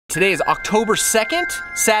Today is October 2nd,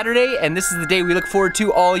 Saturday, and this is the day we look forward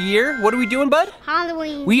to all year. What are we doing, bud?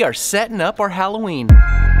 Halloween. We are setting up our Halloween. So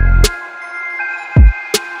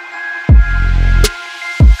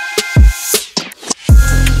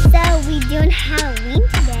we doing Halloween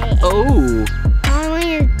today. Oh. Halloween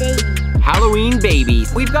is baby. Halloween baby.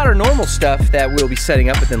 We've got our normal stuff that we'll be setting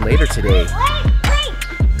up, but then later today. Wait.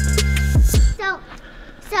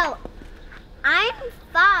 So I'm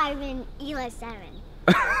 5 and Eli's 7.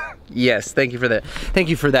 Yes, thank you for that. Thank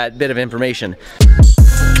you for that bit of information.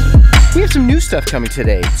 We have some new stuff coming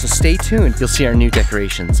today, so stay tuned. You'll see our new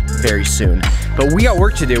decorations very soon. But we got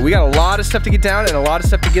work to do. We got a lot of stuff to get down and a lot of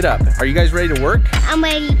stuff to get up. Are you guys ready to work? I'm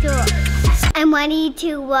ready to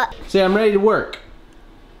work. Say, I'm ready to work.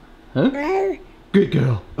 Huh? Good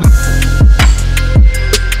girl.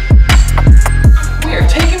 We are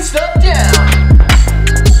taking stuff down.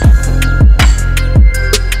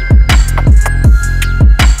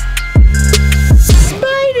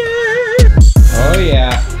 Oh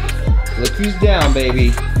yeah, look who's down, baby.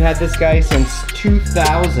 We've had this guy since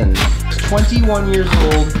 2000. 21 years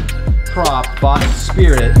old, prop, bought in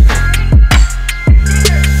spirit.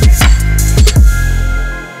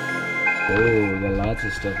 Oh, got lots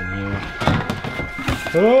of stuff in here.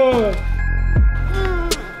 Oh!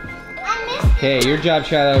 Okay, your job,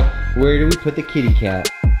 Shiloh. Where do we put the kitty cat?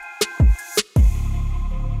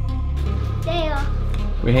 There.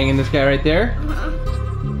 We're hanging this guy right there?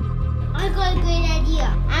 I got a great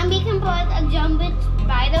idea. And we can put a jumping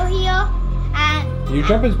spider here. And Your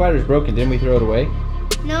jumping spider's broken. Didn't we throw it away?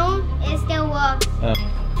 no, it still works.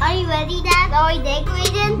 Are you ready, Dad? Are we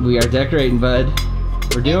decorating? We are decorating, bud.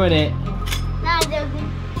 We're doing it. No,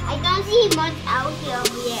 I don't see much out here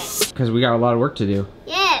yet. Because we got a lot of work to do.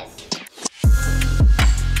 Yes.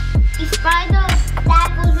 The spider, that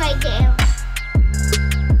goes right there.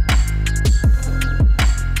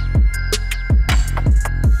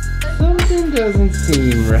 Something doesn't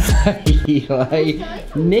seem right.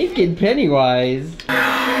 Like naked Pennywise.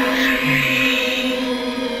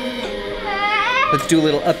 Let's do a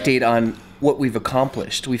little update on what we've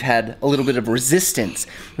accomplished. We've had a little bit of resistance.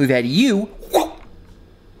 We've had you,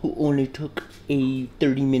 who only took a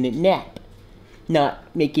 30-minute nap, not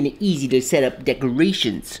making it easy to set up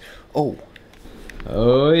decorations.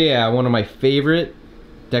 Oh yeah, one of my favorite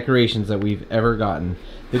decorations that we've ever gotten.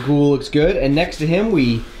 The ghoul looks good, and next to him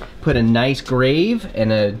we put a nice grave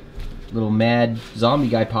and a little mad zombie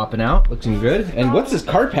guy popping out, looking good. And what's this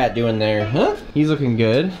card pat doing there, huh? He's looking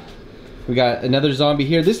good. We got another zombie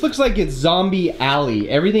here. This looks like it's Zombie Alley.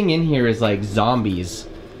 Everything in here is like zombies.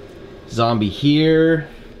 Zombie here,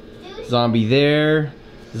 zombie there,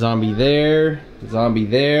 zombie there, zombie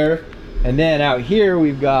there. And then out here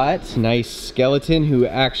we've got a nice skeleton who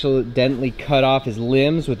accidentally cut off his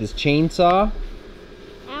limbs with his chainsaw.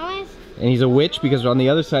 And he's a witch because on the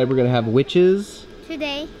other side we're gonna have witches.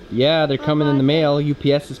 Today. Yeah, they're coming in the mail.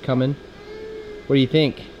 UPS is coming. What do you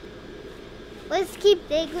think? Let's keep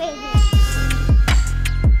decorating.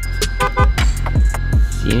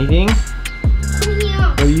 See anything? Here.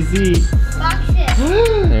 What do you see?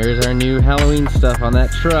 Boxes. There's our new Halloween stuff on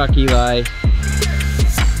that truck, Eli.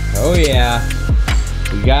 Oh yeah.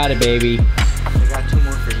 You got it, baby. I got 2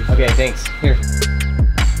 more for you. Okay, thanks. Here.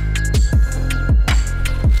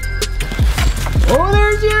 Oh,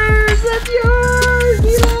 there's yours! That's yours!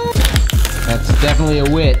 Eli! That's definitely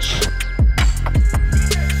a witch.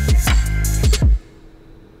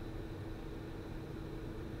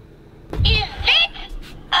 Is it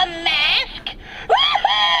a mask?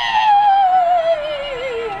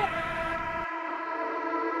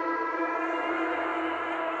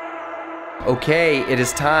 Okay, it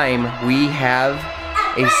is time. We have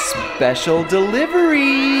a special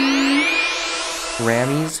delivery.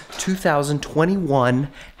 Grammy's 2021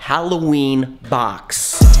 Halloween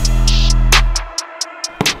box.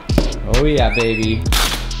 Oh yeah, baby.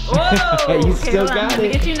 Whoa! You still got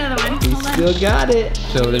it. Get you another one. You still got it.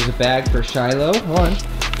 So there's a bag for Shiloh. Hold on.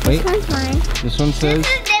 Wait. This one's mine. This one says.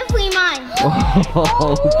 This is definitely mine.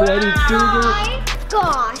 Oh, Freddy Krueger. Oh my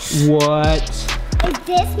gosh. What? Is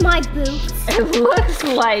this my boots? It looks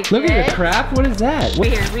like Look it. at the crap. What is that?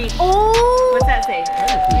 Wait, here, read. Oh. What's that say?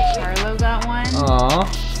 Harlow got one. Aw.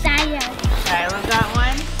 Shiloh. Shiloh got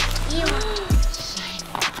one.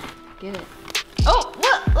 Get it. Oh,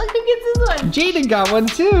 look who gets this one. Jaden got one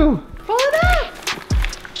too. Pull it up.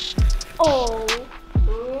 Oh.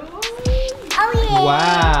 Oh yeah.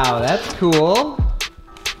 Wow, that's cool.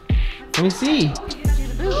 Let me see.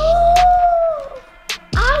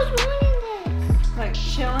 I was wanting this. Look,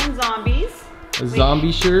 chilling zombies. A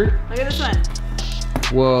zombie shirt. Look at this one.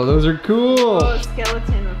 Whoa, those are cool. Oh,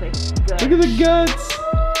 skeleton with a gut. Look at the guts.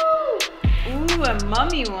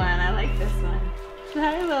 mummy one. I like this one.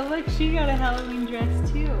 Shiloh, look, she got a Halloween dress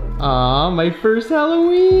too. Aw, my first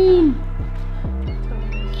Halloween.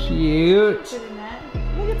 Cute.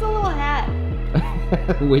 Look, it's a little hat.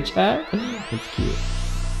 Which hat? That's cute.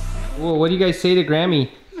 Whoa, what do you guys say to Grammy?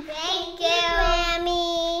 Thank you,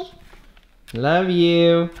 Grammy. Love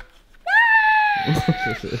you.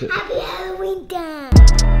 Happy